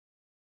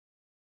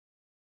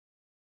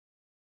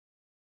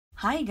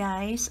Hi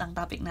guys! Ang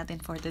topic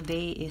natin for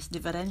today is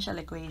differential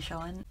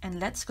equation,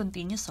 and let's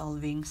continue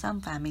solving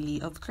some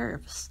family of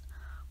curves.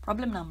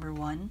 Problem number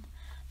 1.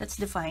 Let's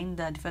define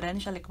the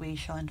differential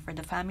equation for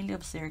the family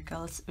of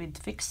circles with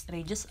fixed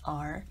radius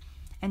r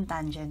and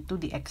tangent to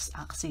the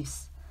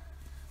x-axis.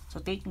 So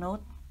take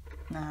note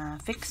na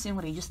fixed yung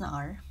radius na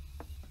r,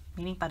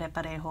 meaning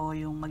pare-pareho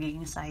yung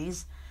magiging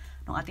size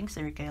ng ating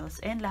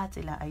circles, and lahat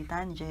sila ay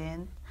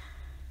tangent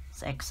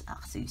sa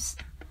x-axis.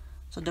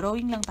 So,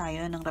 drawing lang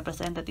tayo ng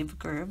representative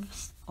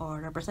curves or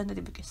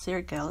representative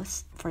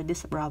circles for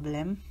this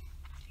problem.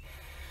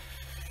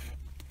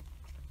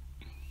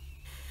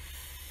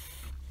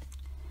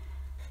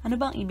 Ano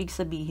bang ibig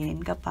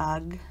sabihin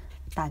kapag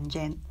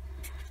tangent?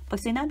 Pag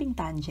sinabing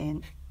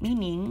tangent,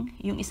 meaning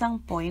yung isang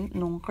point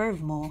nung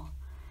curve mo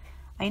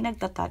ay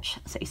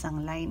nagtatouch sa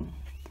isang line.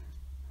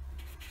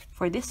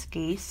 For this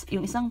case,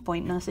 yung isang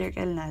point ng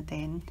circle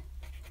natin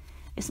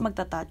is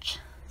magtatouch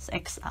sa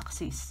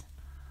x-axis.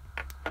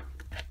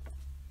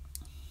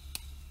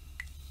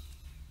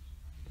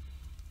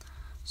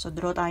 So,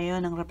 draw tayo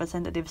ng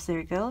representative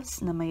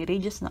circles na may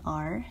radius na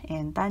r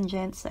and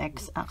tangent sa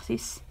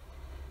x-axis.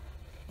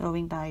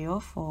 Drawing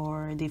tayo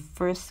for the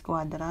first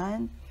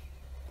quadrant.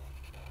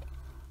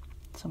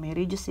 So, may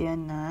radius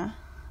yan na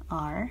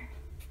r.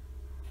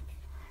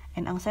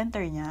 And ang center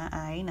niya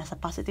ay nasa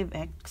positive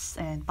x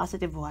and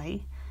positive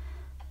y.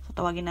 So,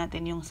 tawagin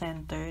natin yung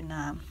center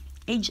na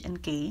h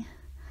and k.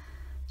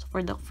 So, for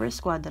the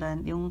first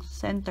quadrant, yung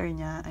center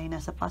niya ay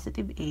nasa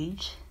positive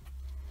h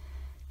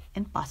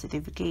and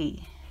positive k.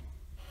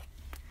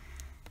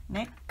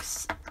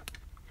 Next,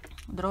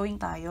 drawing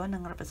tayo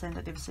ng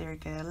representative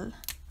circle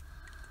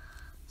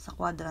sa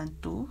quadrant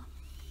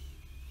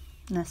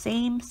 2 na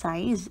same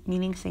size,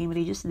 meaning same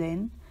radius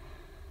din.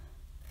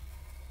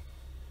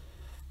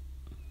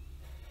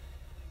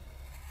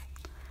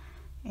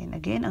 And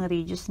again, ang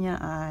radius niya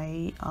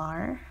ay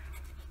r.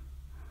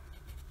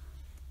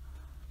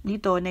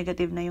 Dito,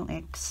 negative na yung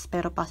x,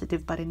 pero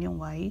positive pa rin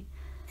yung y.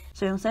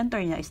 So, yung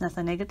center niya is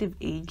nasa negative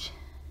h,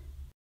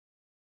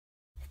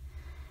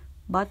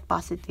 but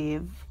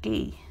positive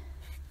k.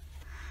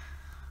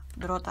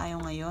 Draw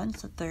tayo ngayon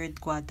sa third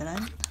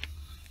quadrant.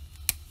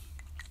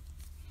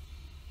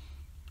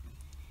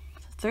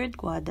 Sa third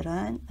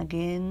quadrant,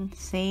 again,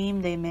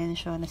 same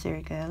dimension na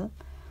circle.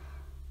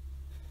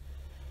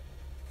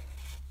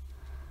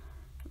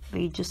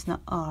 Radius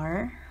na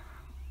r.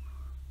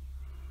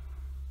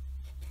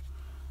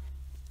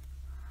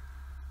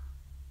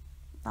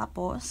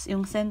 Tapos,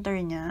 yung center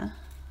niya,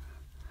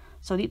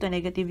 so, dito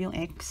negative yung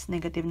x,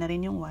 negative na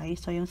rin yung y.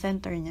 So, yung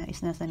center niya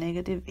is nasa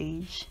negative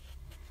h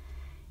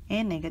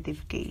and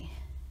negative k.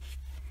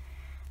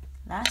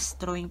 Last,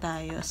 drawing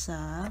tayo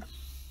sa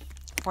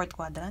fourth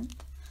quadrant.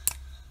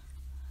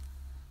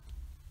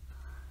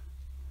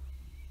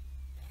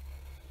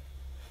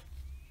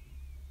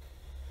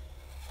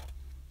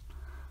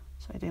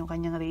 So, ito yung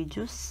kanyang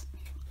radius,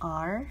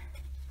 r.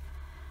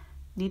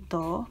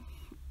 Dito,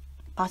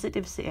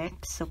 positive si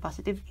x, so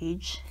positive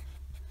h.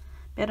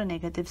 Pero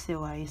negative si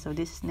y, so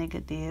this is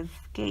negative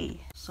k.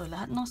 So,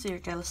 lahat ng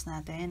circles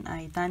natin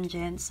ay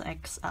tangent sa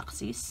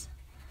x-axis.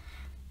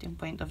 Ito yung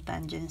point of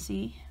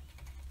tangency.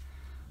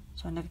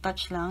 So,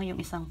 nag-touch lang yung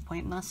isang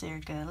point ng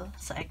circle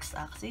sa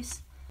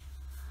x-axis.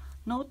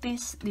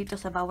 Notice dito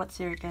sa bawat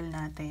circle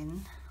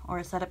natin,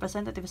 or sa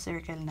representative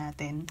circle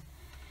natin,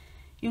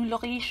 yung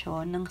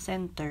location ng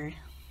center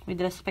with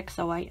respect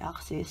sa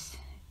y-axis.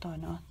 Ito,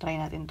 no? Try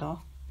natin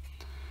to.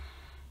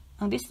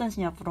 Ang distance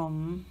niya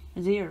from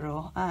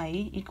 0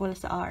 ay equal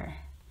sa r.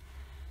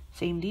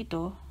 Same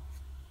dito.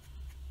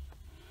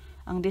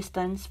 Ang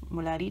distance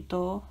mula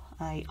dito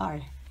ay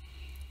r.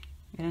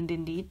 Ganon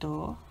din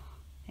dito.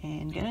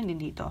 And ganon din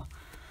dito.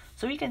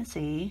 So, we can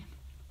say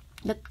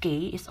that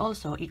k is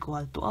also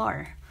equal to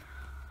r.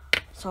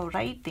 So,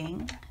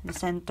 writing the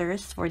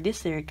centers for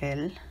this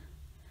circle,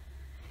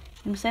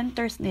 yung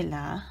centers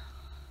nila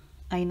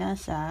ay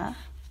nasa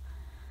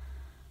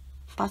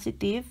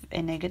positive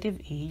and negative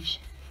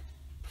h.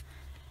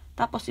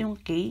 Tapos, yung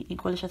k,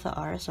 equal siya sa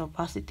r. So,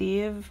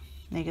 positive,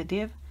 and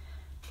negative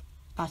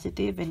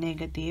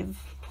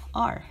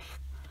r.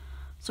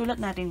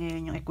 Sulat natin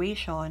ngayon yung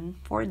equation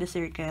for the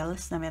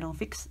circles na merong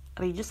fixed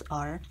radius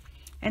r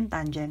and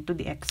tangent to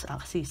the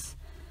x-axis.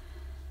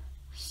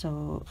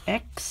 So,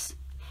 x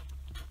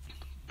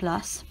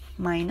plus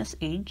minus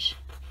h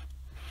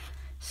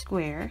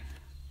square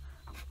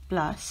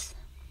plus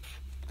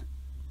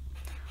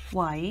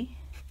y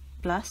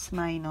plus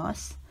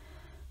minus,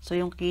 so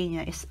yung k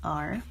niya is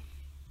r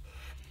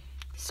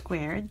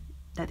squared,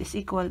 that is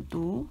equal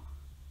to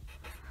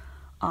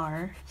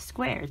r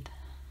squared.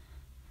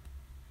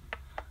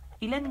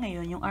 Ilan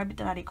ngayon yung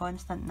arbitrary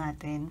constant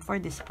natin for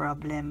this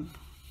problem?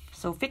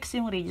 So, fix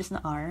yung radius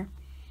na r,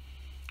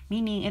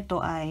 meaning ito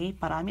ay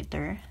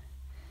parameter,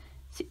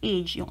 si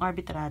h yung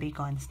arbitrary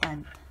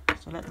constant.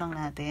 Sulat lang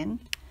natin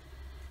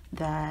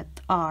that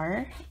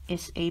r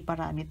is a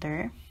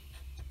parameter,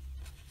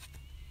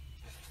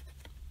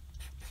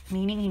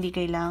 meaning hindi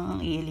kailangang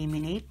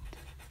i-eliminate.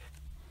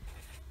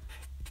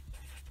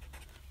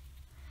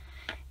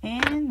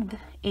 And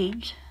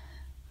age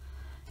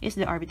is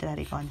the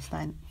arbitrary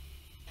constant.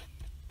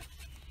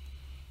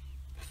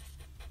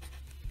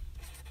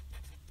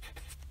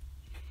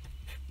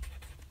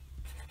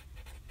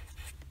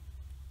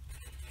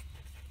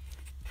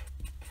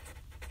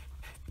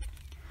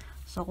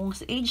 So, kung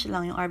sa age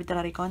lang yung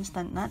arbitrary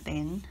constant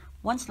natin,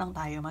 once lang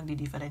tayo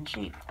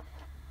magdi-differentiate.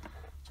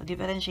 So,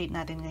 differentiate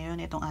natin ngayon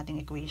itong ating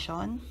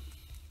equation.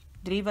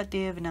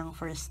 Derivative ng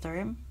first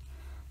term,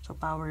 so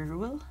power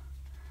rule,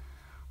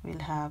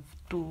 we'll have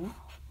 2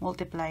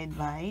 multiplied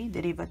by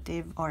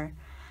derivative, or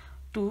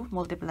 2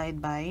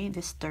 multiplied by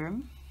this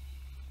term,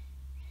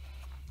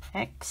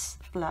 x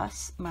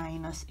plus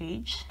minus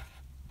age,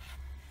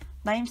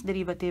 times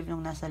derivative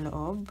nung nasa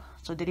loob.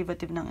 So,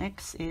 derivative ng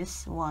x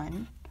is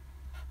 1.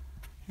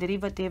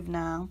 Derivative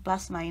ng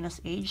plus minus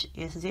age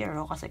is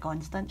 0 kasi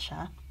constant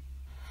siya.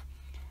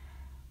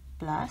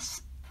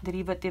 Plus,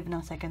 derivative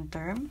ng second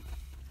term.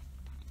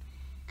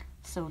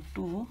 So,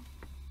 2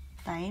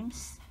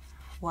 times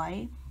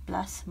y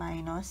plus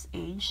minus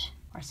age,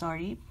 or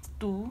sorry,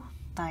 2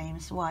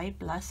 times y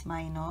plus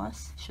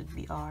minus, should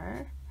be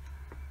r,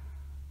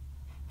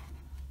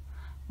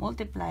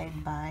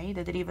 multiplied by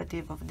the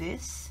derivative of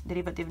this.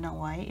 Derivative ng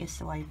y is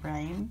y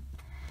prime.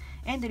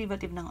 And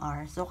derivative ng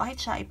r. So,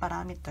 kahit siya ay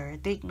parameter,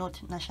 take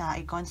note na siya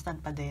ay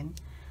constant pa din.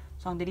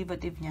 So, ang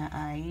derivative niya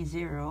ay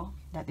 0.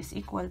 That is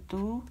equal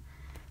to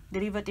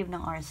derivative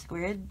ng r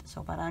squared.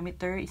 So,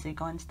 parameter is a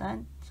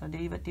constant. So,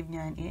 derivative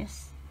niyan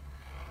is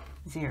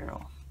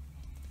 0.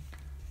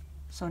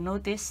 So,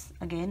 notice,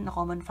 again, na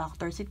common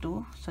factor si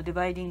 2. So,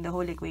 dividing the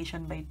whole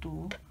equation by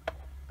 2,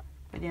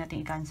 pwede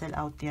natin i-cancel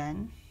out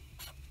yan.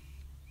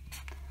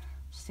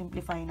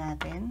 Simplify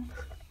natin.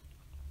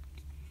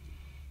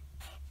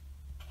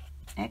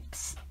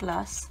 X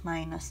plus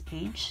minus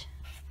h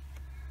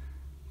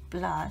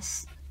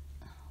plus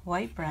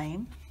y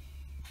prime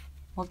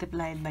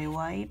multiplied by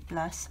y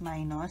plus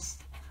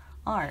minus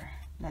r,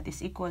 that is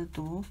equal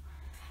to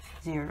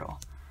 0.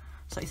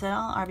 So, isa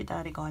lang ang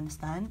arbitrary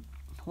constant.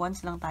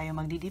 Once lang tayo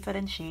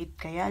magdi-differentiate,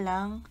 kaya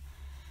lang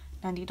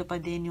nandito pa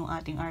din yung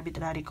ating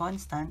arbitrary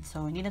constant.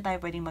 So, hindi na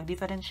tayo pwedeng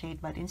mag-differentiate,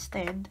 but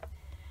instead,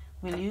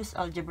 we'll use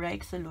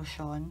algebraic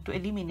solution to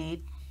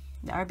eliminate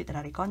the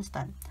arbitrary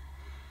constant.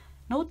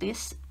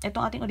 Notice,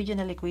 itong ating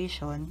original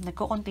equation,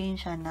 nagko-contain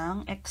siya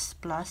ng x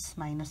plus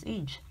minus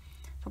h.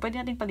 So,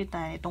 pwede natin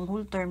palitan itong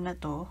whole term na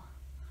to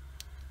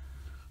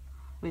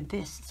with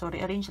this. So,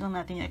 rearrange lang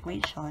natin yung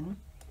equation.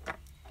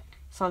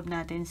 Solve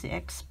natin si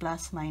x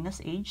plus minus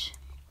h.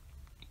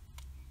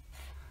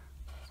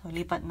 So,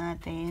 lipat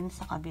natin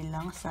sa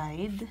kabilang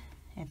side.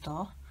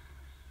 Ito.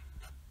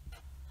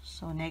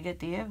 So,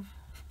 negative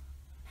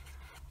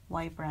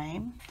y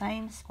prime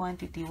times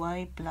quantity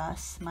y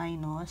plus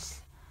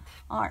minus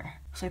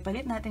r. So,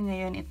 ipalit natin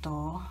ngayon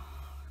ito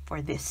for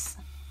this.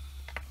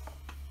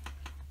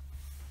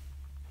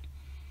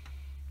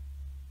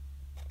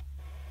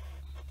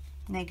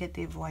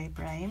 Negative y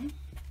prime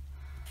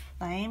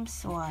times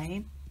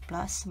y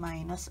plus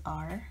minus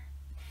r.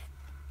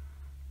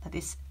 That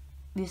is,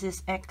 this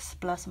is x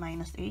plus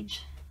minus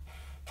h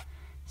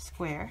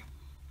square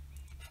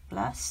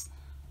plus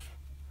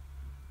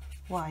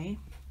y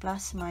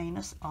plus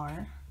minus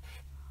r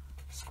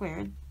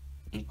squared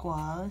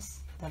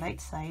equals the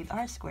right side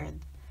r squared.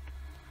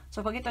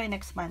 So, pag ito ay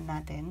expand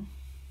natin,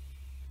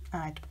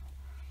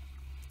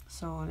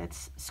 so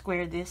let's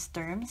square these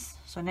terms.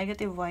 So,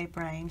 negative y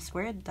prime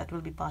squared, that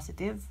will be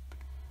positive.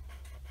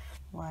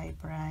 Y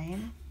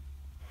prime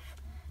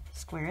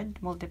squared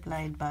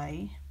multiplied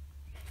by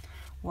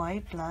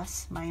y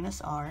plus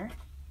minus r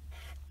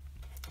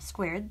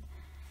squared.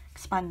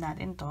 Expand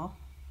natin to.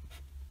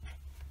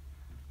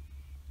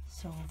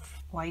 So,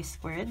 y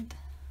squared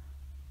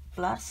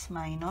plus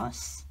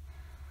minus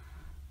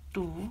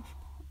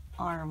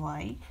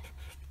 2ry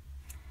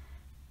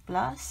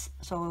plus,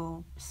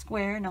 so,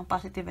 square ng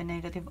positive and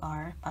negative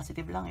r,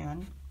 positive lang yun,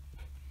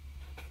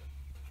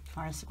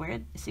 r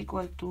squared is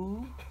equal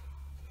to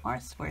r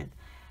squared.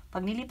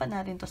 Pag nilipat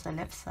natin to sa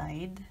left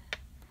side,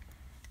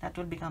 that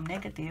will become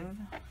negative,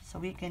 so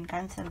we can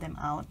cancel them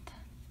out.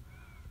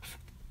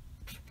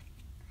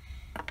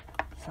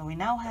 So, we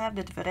now have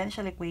the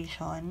differential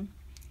equation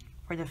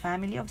for the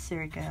family of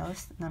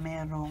circles na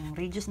mayroong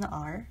radius na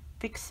r,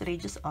 fixed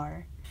radius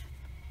r,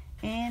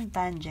 and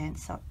tangent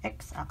sa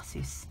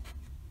x-axis.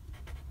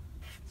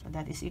 So,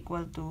 that is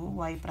equal to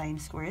y prime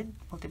squared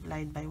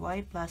multiplied by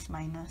y plus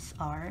minus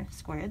r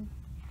squared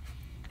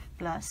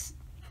plus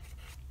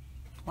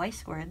y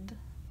squared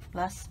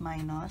plus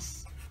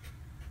minus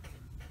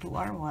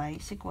 2ry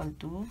is equal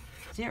to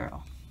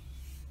 0.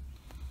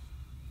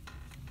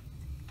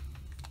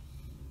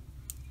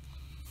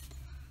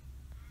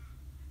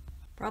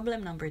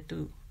 Problem number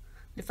 2.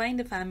 Define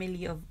the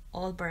family of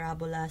all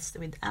parabolas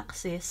with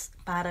axis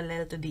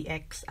parallel to the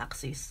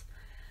x-axis.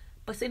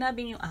 Pag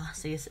sinabing yung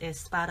axis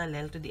is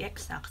parallel to the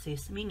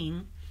x-axis,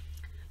 meaning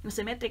yung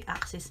symmetric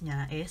axis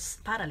niya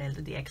is parallel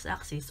to the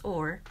x-axis,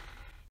 or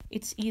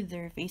it's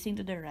either facing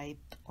to the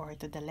right or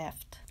to the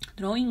left.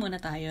 Drawing muna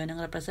tayo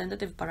ng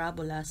representative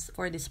parabolas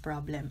for this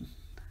problem.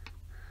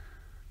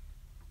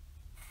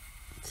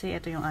 say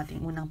ito yung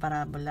ating unang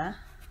parabola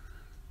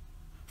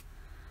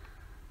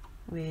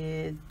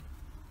with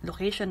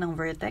location ng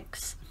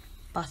vertex,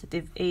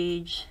 positive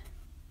edge,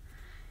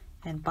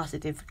 and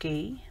positive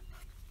k.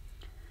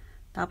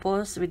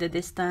 Tapos, with the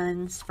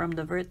distance from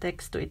the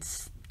vertex to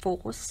its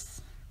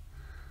focus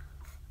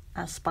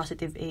as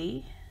positive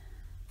a.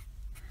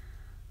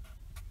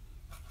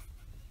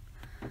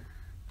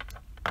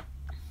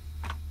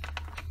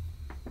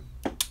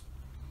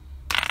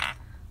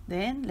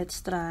 Then, let's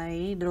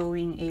try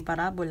drawing a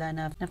parabola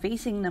na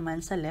facing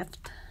naman sa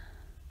left.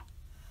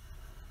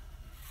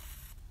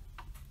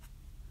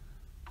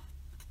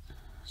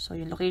 So,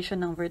 yung location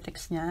ng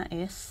vertex niya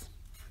is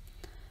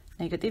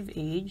negative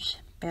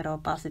edge, pero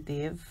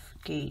positive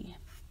k.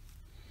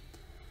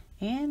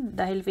 And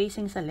dahil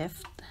facing sa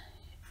left,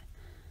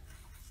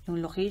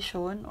 yung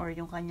location or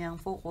yung kanyang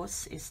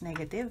focus is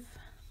negative.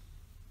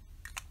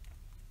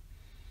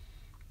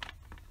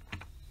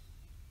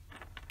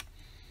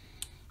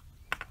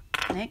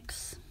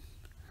 Next,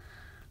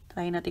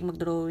 try natin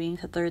mag-drawing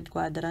sa third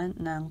quadrant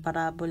ng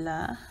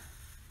parabola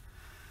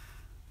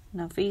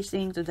na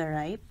facing to the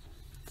right.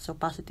 So,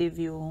 positive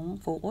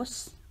yung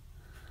focus.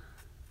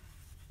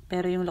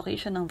 Pero yung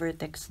location ng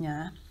vertex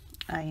niya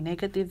ay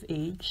negative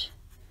edge,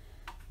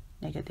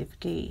 negative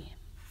k.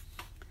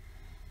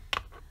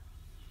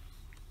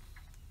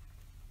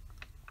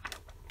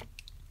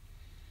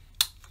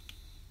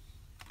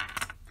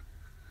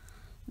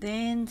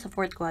 Then, sa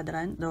fourth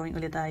quadrant, drawing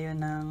ulit tayo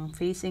ng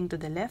facing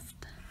to the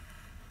left.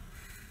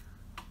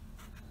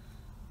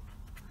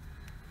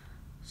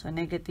 So,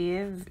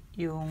 negative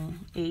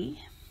yung a.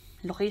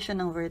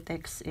 Location ng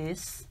vertex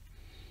is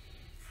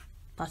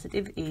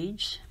positive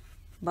edge,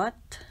 but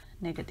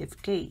negative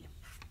k.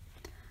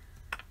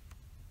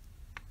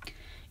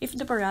 If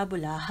the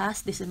parabola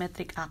has the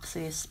symmetric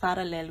axis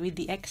parallel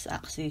with the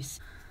x-axis,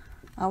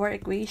 our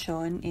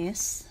equation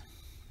is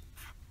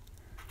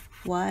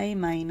y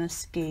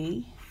minus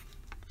k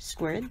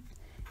squared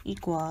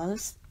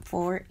equals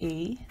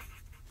 4a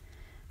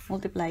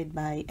multiplied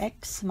by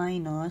x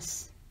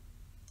minus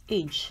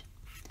h.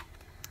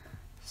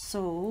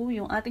 So,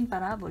 yung ating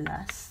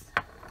parabolas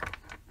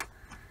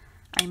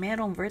ay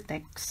merong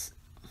vertex.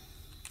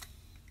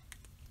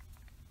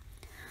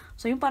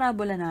 So, yung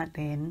parabola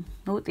natin,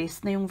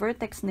 notice na yung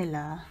vertex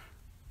nila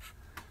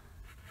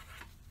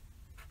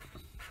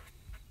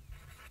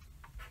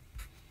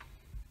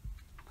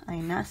ay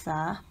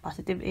nasa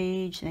positive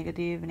edge,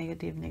 negative,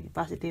 negative, negative,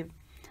 positive.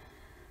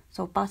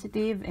 So,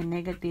 positive and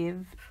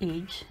negative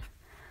edge.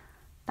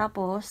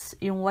 Tapos,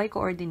 yung y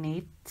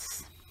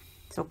coordinates,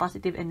 so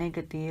positive and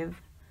negative,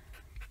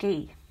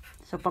 k.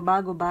 So,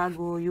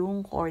 pabago-bago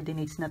yung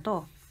coordinates na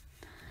to.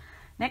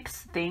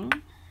 Next thing,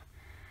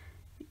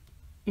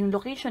 yung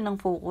location ng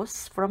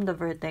focus from the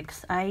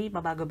vertex ay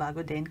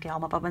pabago-bago din. Kaya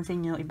kung mapapansin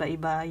nyo,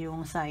 iba-iba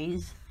yung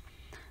size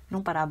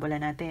ng parabola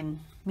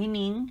natin.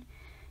 Meaning,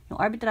 yung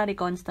arbitrary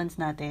constants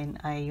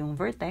natin ay yung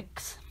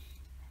vertex,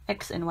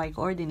 x and y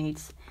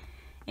coordinates,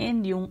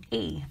 and yung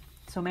a.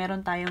 So,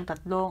 meron tayong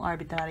tatlong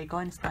arbitrary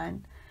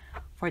constant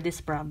for this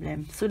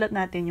problem. Sulat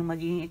natin yung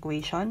magiging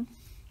equation.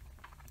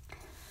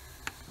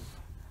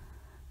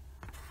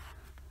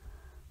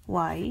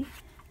 Y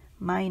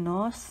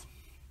minus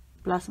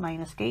plus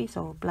minus k.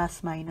 So,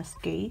 plus minus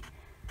k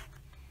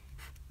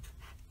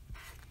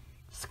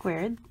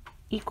squared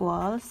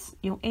equals,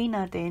 yung a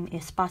natin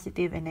is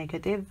positive and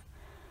negative.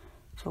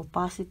 So,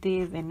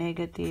 positive and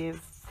negative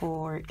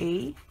for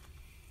a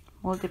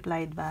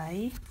multiplied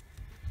by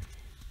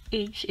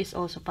h is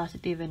also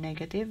positive and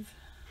negative.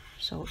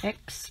 So,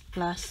 x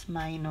plus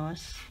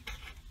minus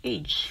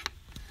h.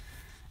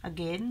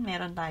 Again,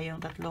 meron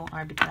tayong tatlong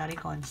arbitrary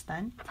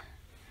constant,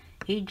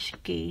 h,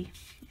 k,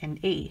 and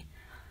a.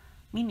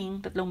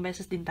 Meaning, tatlong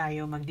beses din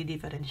tayo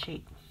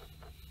magdi-differentiate.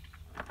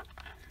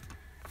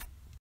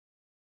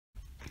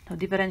 So,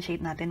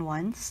 differentiate natin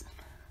once.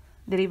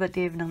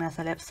 Derivative ng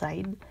nasa left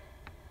side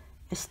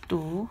is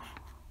 2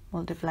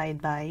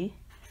 multiplied by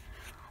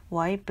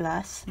y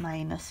plus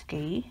minus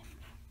k.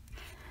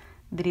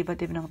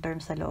 Derivative ng term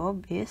sa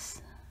loob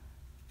is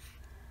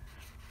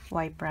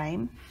y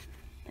prime.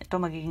 Ito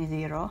magiging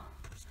 0.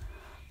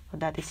 So,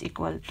 that is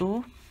equal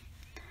to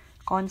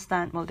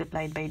constant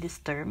multiplied by this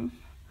term.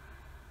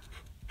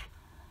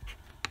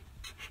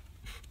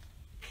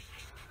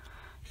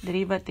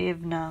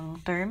 Derivative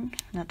ng term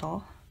na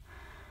to.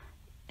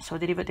 So,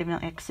 derivative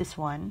ng x is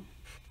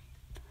 1.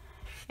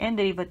 And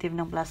derivative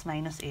ng plus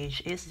minus h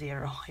is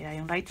 0. Kaya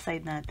yung right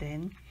side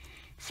natin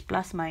is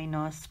plus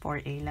minus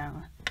 4a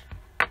lang.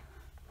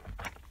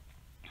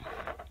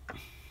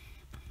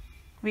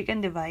 We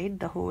can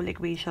divide the whole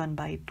equation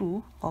by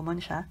 2.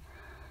 Common siya.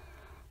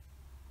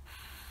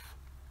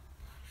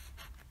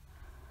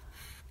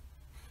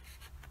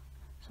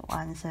 So,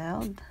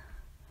 cancelled.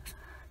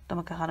 Ito,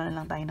 magkakaroon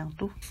na lang tayo ng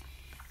 2.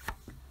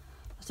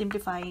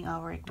 Simplifying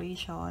our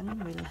equation,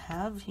 we'll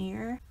have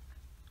here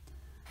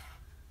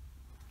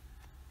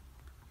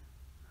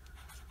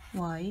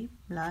y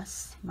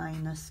plus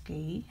minus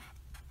k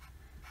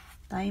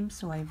times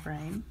y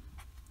prime,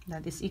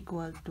 that is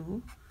equal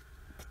to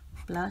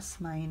plus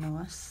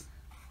minus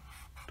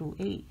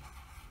 2a.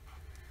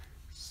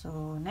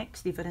 So,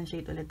 next,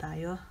 differentiate ulit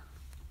tayo.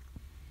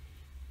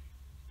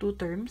 Two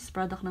terms,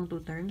 product ng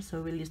two terms. So,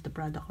 we'll use the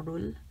product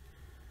rule.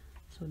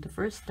 So, the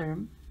first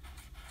term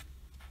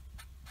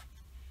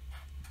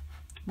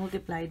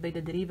multiplied by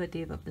the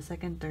derivative of the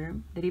second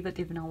term.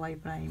 Derivative ng y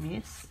prime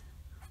is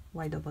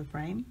y double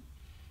prime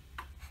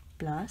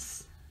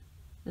plus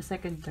the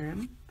second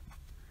term.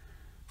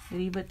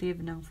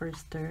 Derivative ng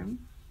first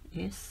term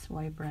is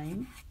y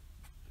prime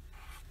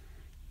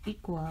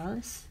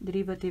equals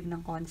derivative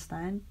ng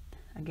constant.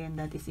 Again,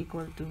 that is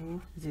equal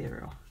to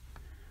 0.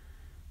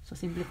 So,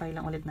 simplify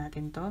lang ulit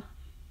natin to.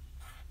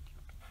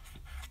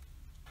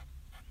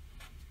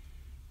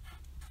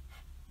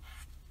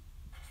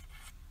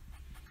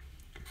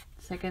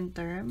 Second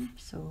term,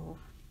 so,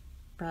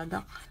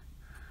 product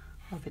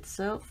of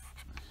itself,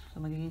 so,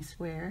 magiging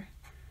square,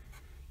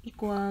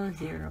 equal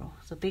 0.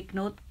 So, take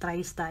note,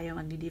 thrice tayo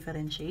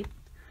magdi-differentiate.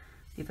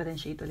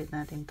 Differentiate ulit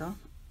natin to.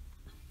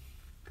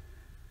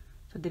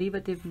 So,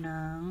 derivative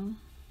ng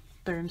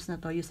terms na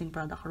to using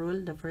product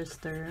rule, the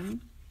first term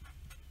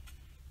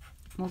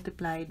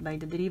multiplied by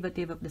the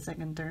derivative of the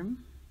second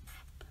term,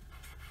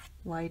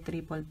 y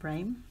triple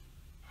prime,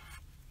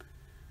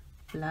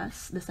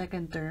 plus the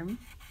second term,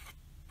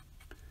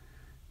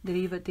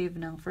 derivative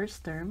ng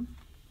first term,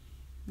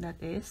 that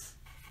is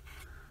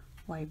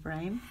y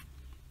prime,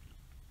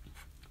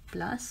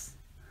 plus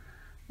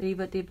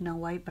derivative ng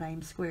y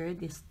prime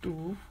squared is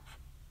 2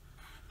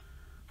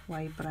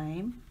 y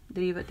prime,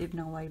 derivative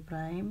ng y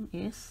prime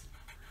is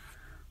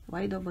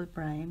y double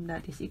prime,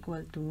 that is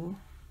equal to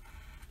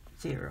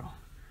 0.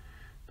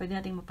 Pwede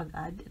natin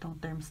mapag-add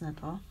itong terms na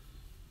to.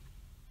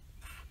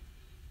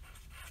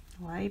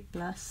 Y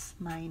plus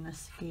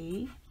minus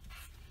k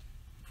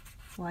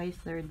y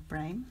third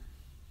prime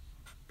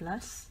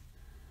plus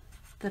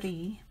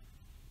 3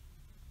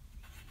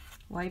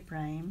 y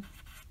prime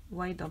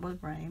y double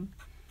prime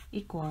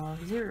equal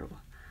 0.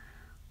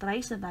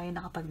 Thrice na tayo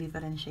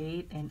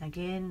nakapag-differentiate, and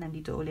again,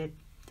 nandito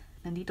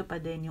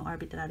pa din yung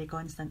arbitrary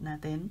constant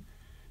natin.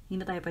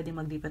 Hindi na tayo pwede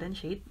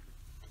mag-differentiate.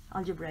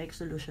 Algebraic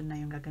solution na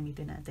yung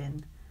gagamitin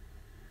natin.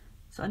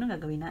 So, anong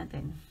gagawin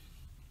natin?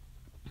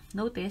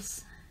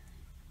 Notice,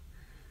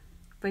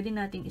 pwede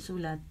nating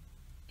isulat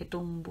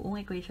itong buong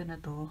equation na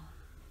to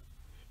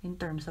in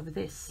terms of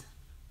this.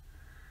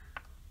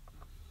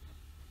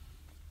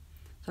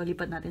 So,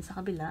 lipat natin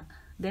sa kabila.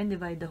 Then,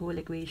 divide the whole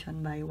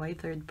equation by y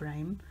third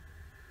prime.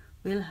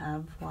 We'll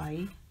have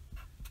y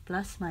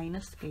plus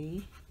minus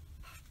k,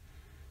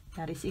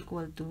 that is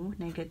equal to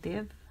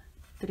negative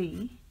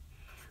 3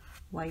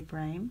 y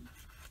prime,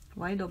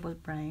 y double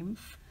prime,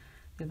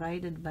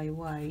 divided by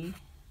y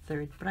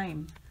third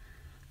prime.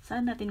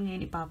 Saan natin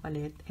ngayon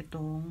ipapalit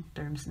itong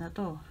terms na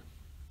to?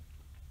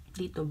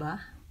 Dito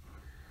ba?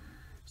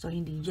 So,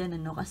 hindi dyan,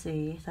 ano,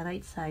 kasi sa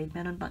right side,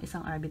 meron pang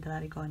isang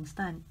arbitrary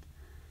constant.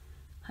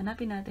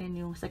 Hanapin natin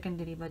yung second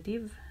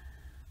derivative.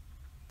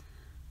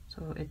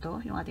 So,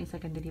 ito, yung ating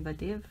second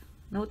derivative.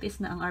 Notice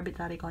na ang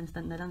arbitrary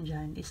constant na lang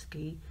dyan is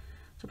k.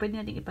 So,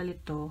 pwede natin ipalit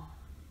to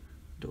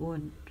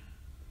doon.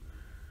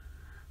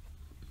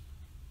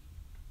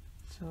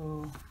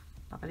 So,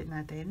 papalit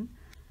natin.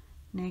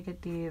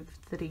 Negative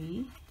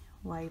 3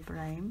 y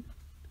prime,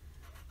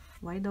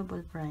 y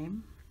double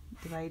prime,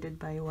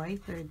 divided by y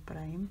third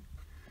prime,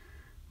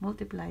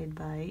 multiplied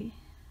by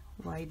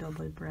y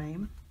double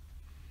prime,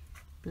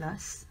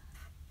 plus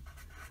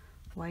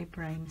y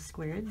prime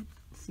squared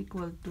is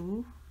equal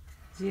to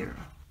 0.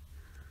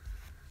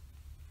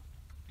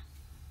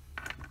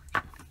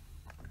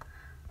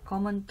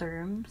 Common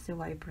term si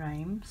y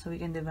prime, so we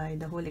can divide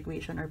the whole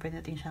equation, or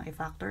pwede natin siyang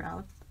i-factor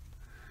out.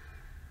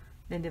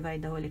 Then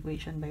divide the whole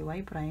equation by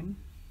y prime.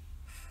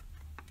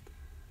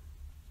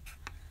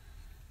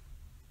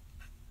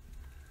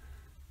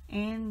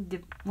 And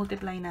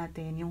multiply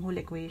natin yung whole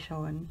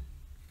equation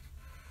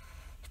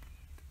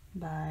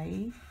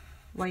by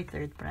y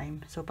third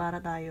prime. So, para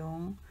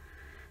tayong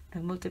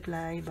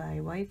nag-multiply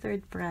by y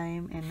third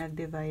prime and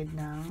nag-divide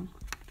ng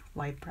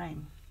y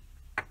prime.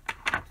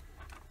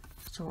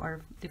 So,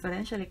 our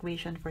differential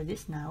equation for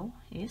this now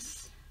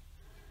is,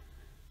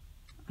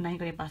 unahin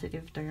ko yung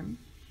positive term,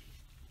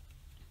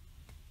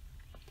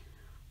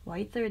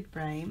 y third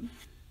prime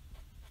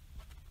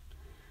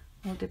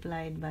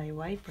multiplied by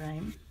y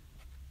prime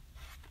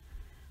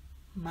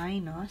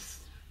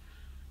minus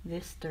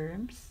these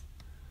terms,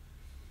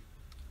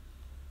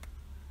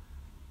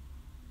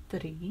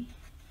 3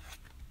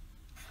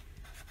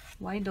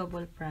 y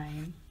double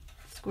prime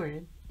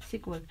squared is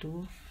equal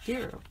to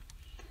 0.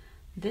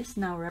 This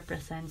now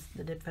represents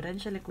the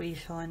differential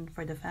equation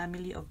for the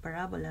family of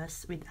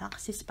parabolas with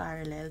axis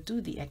parallel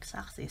to the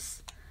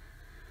x-axis.